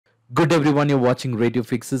Good everyone, you're watching Radio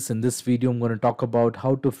Fixes. In this video, I'm going to talk about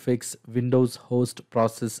how to fix Windows host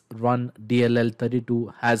process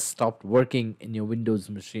RunDLL32 has stopped working in your Windows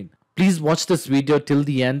machine. Please watch this video till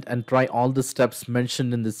the end and try all the steps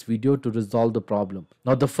mentioned in this video to resolve the problem.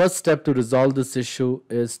 Now, the first step to resolve this issue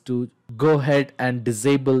is to go ahead and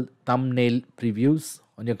disable thumbnail previews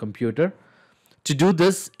on your computer. To do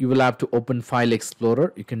this, you will have to open File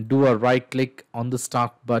Explorer. You can do a right click on the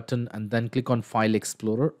Start button and then click on File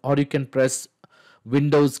Explorer, or you can press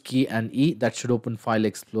Windows key and E. That should open File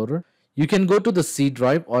Explorer. You can go to the C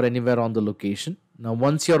drive or anywhere on the location. Now,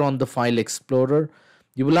 once you're on the File Explorer,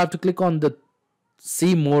 you will have to click on the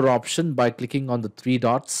See More option by clicking on the three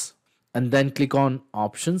dots and then click on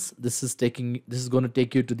Options. This is going to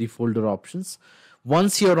take you to the folder options.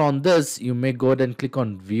 Once you're on this, you may go ahead and click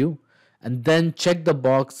on View and then check the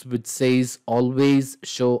box which says always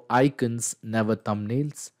show icons, never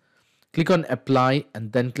thumbnails. Click on Apply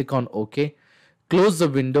and then click on OK. Close the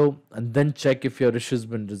window and then check if your issue has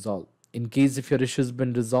been resolved. In case if your issue has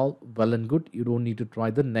been resolved, well and good, you don't need to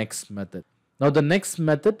try the next method. Now the next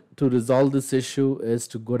method to resolve this issue is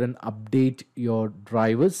to go and update your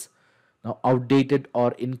drivers. Now outdated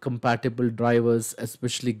or incompatible drivers,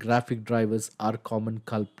 especially graphic drivers, are common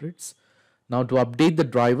culprits. Now to update the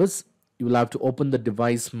drivers, you will have to open the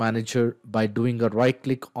device manager by doing a right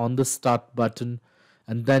click on the Start button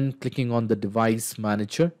and then clicking on the device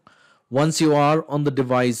manager. Once you are on the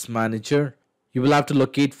device manager, you will have to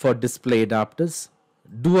locate for display adapters.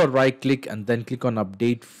 Do a right click and then click on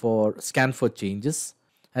update for scan for changes.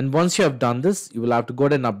 And once you have done this, you will have to go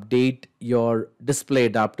ahead and update your display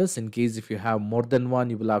adapters. In case if you have more than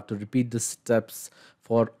one, you will have to repeat the steps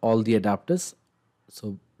for all the adapters.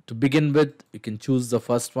 So to begin with, you can choose the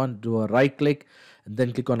first one, do a right click and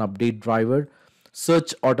then click on update driver.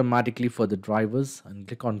 Search automatically for the drivers and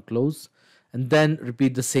click on close, and then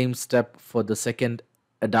repeat the same step for the second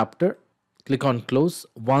adapter. Click on close.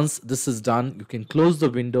 Once this is done, you can close the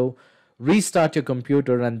window, restart your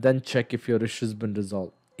computer and then check if your issue has been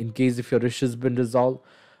resolved. In case if your issue has been resolved,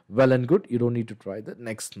 well and good, you don't need to try the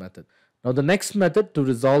next method. Now the next method to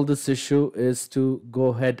resolve this issue is to go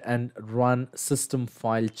ahead and run system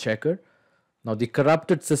file checker. Now the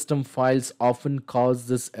corrupted system files often cause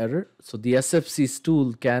this error, so the SFC's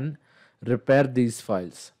tool can repair these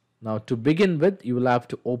files. Now to begin with, you will have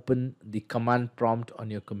to open the command prompt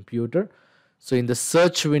on your computer. So in the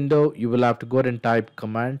search window, you will have to go ahead and type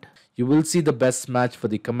command. You will see the best match for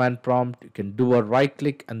the command prompt. You can do a right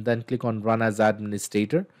click and then click on run as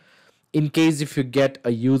administrator. In case if you get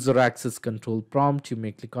a user access control prompt, you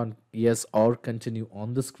may click on yes or continue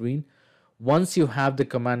on the screen. Once you have the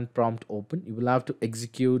command prompt open, you will have to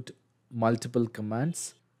execute multiple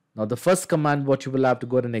commands. Now the first command what you will have to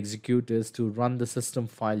go ahead and execute is to run the system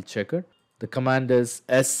file checker. The command is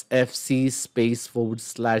sfc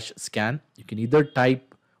 /scan. You can either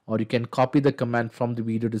type or you can copy the command from the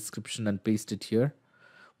video description and paste it here.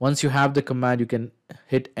 Once you have the command, you can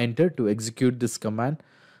hit enter to execute this command.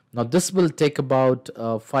 Now this will take about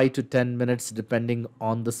 5 to 10 minutes depending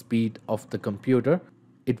on the speed of the computer.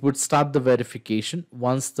 It would start the verification.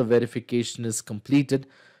 Once the verification is completed,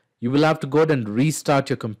 you will have to go ahead and restart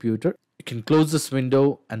your computer. You can close this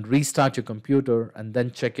window and restart your computer and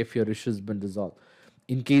then check if your issue has been resolved.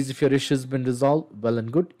 In case if your issue has been resolved, well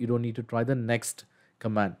and good, you don't need to try the next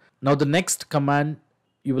command. Now the next command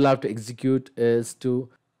you will have to execute is to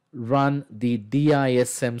run the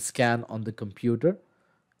DISM scan on the computer.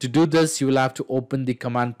 To do this, you will have to open the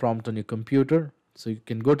command prompt on your computer. So you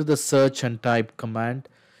can go to the search and type command.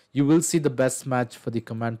 You will see the best match for the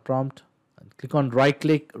command prompt. And click on right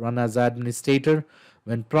click, run as administrator.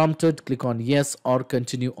 When prompted, click on yes or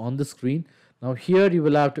continue on the screen. Now here you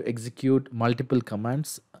will have to execute multiple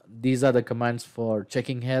commands. These are the commands for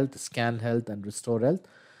checking health, scan health and restore health.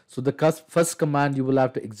 So the first command you will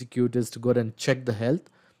have to execute is to go ahead and check the health.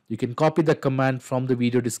 You can copy the command from the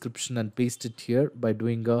video description and paste it here by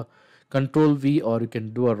doing a Control V, or you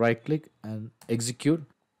can do a right click and execute.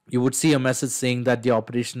 You would see a message saying that the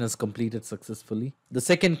operation is completed successfully. The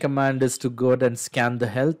second command is to go ahead and scan the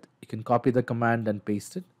health. You can copy the command and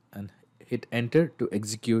paste it and hit enter to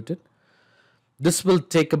execute it. This will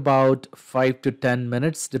take about 5 to 10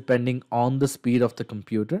 minutes depending on the speed of the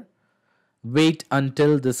computer. Wait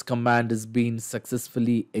until this command is being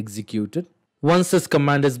successfully executed. Once this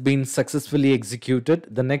command has been successfully executed,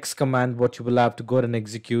 the next command what you will have to go ahead and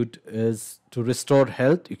execute is to restore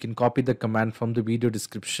health. You can copy the command from the video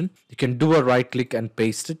description. You can do a right click and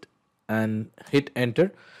paste it and hit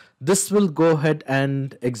enter. This will go ahead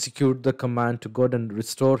and execute the command to go ahead and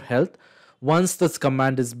restore health. Once this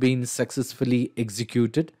command is being successfully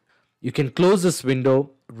executed, you can close this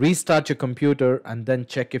window, restart your computer and then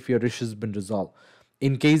check if your issue has been resolved.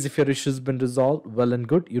 In case if your issue has been resolved, well and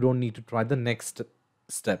good, you don't need to try the next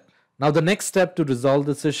step. Now the next step to resolve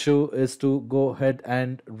this issue is to go ahead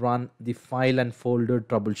and run the file and folder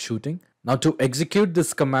troubleshooting. Now to execute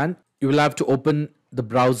this command, you will have to open the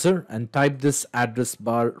browser and type this address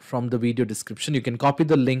bar from the video description. You can copy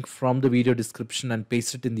the link from the video description and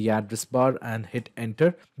paste it in the address bar and hit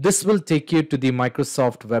enter. This will take you to the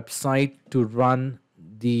Microsoft website to run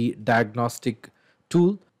the diagnostic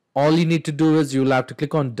tool. All you need to do is you'll have to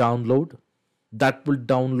click on download. That will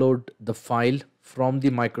download the file from the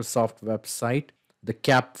Microsoft website, the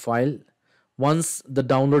cap file. Once the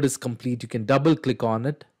download is complete, you can double click on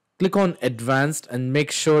it. Click on advanced and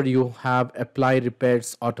make sure you have apply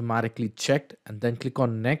repairs automatically checked, and then click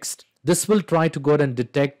on next. This will try to go ahead and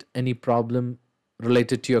detect any problem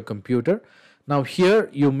related to your computer. Now here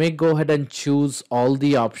you may go ahead and choose all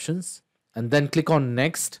the options and then click on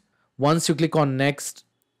next. Once you click on next,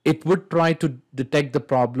 it would try to detect the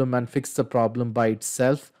problem and fix the problem by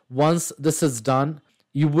itself. Once this is done,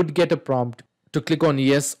 you would get a prompt to click on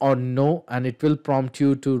yes or no, and it will prompt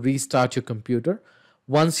you to restart your computer.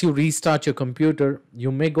 Once you restart your computer,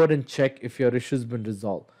 you may go ahead and check if your issue has been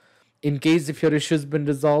resolved. In case if your issue has been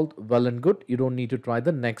resolved, well and good, you don't need to try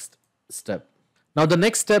the next step. Now the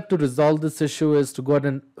next step to resolve this issue is to go ahead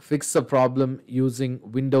and fix the problem using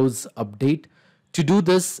Windows Update. To do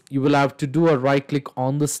this, you will have to do a right click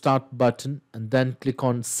on the start button and then click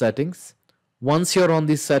on settings. Once you're on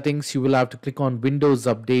the settings, you will have to click on Windows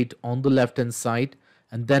Update on the left hand side,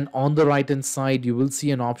 and then on the right hand side you will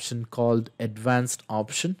see an option called advanced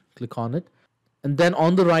option. Click on it, and then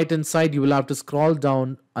on the right hand side you will have to scroll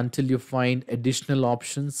down until you find additional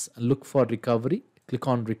options and look for recovery. Click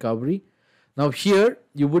on recovery. Now here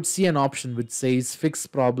you would see an option which says fix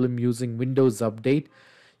problem using Windows Update.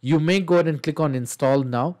 You may go ahead and click on install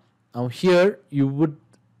now. Now here you would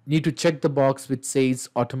need to check the box which says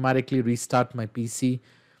automatically restart my PC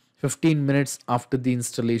 15 minutes after the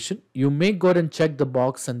installation. You may go ahead and check the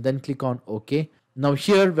box and then click on OK. Now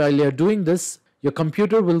here, while you're doing this, your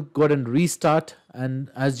computer will go ahead and restart,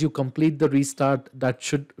 and as you complete the restart, that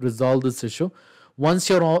should resolve this issue. Once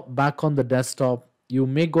you're all back on the desktop, you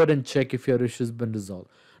may go ahead and check if your issue has been resolved.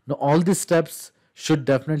 Now all these steps should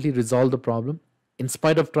definitely resolve the problem. In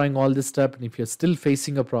spite of trying all this step, and if you're still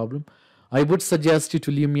facing a problem, I would suggest you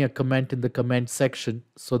to leave me a comment in the comment section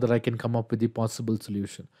so that I can come up with the possible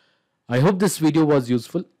solution. I hope this video was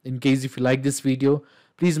useful. In case if you like this video,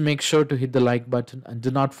 please make sure to hit the like button and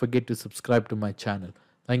do not forget to subscribe to my channel.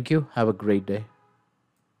 Thank you. Have a great day.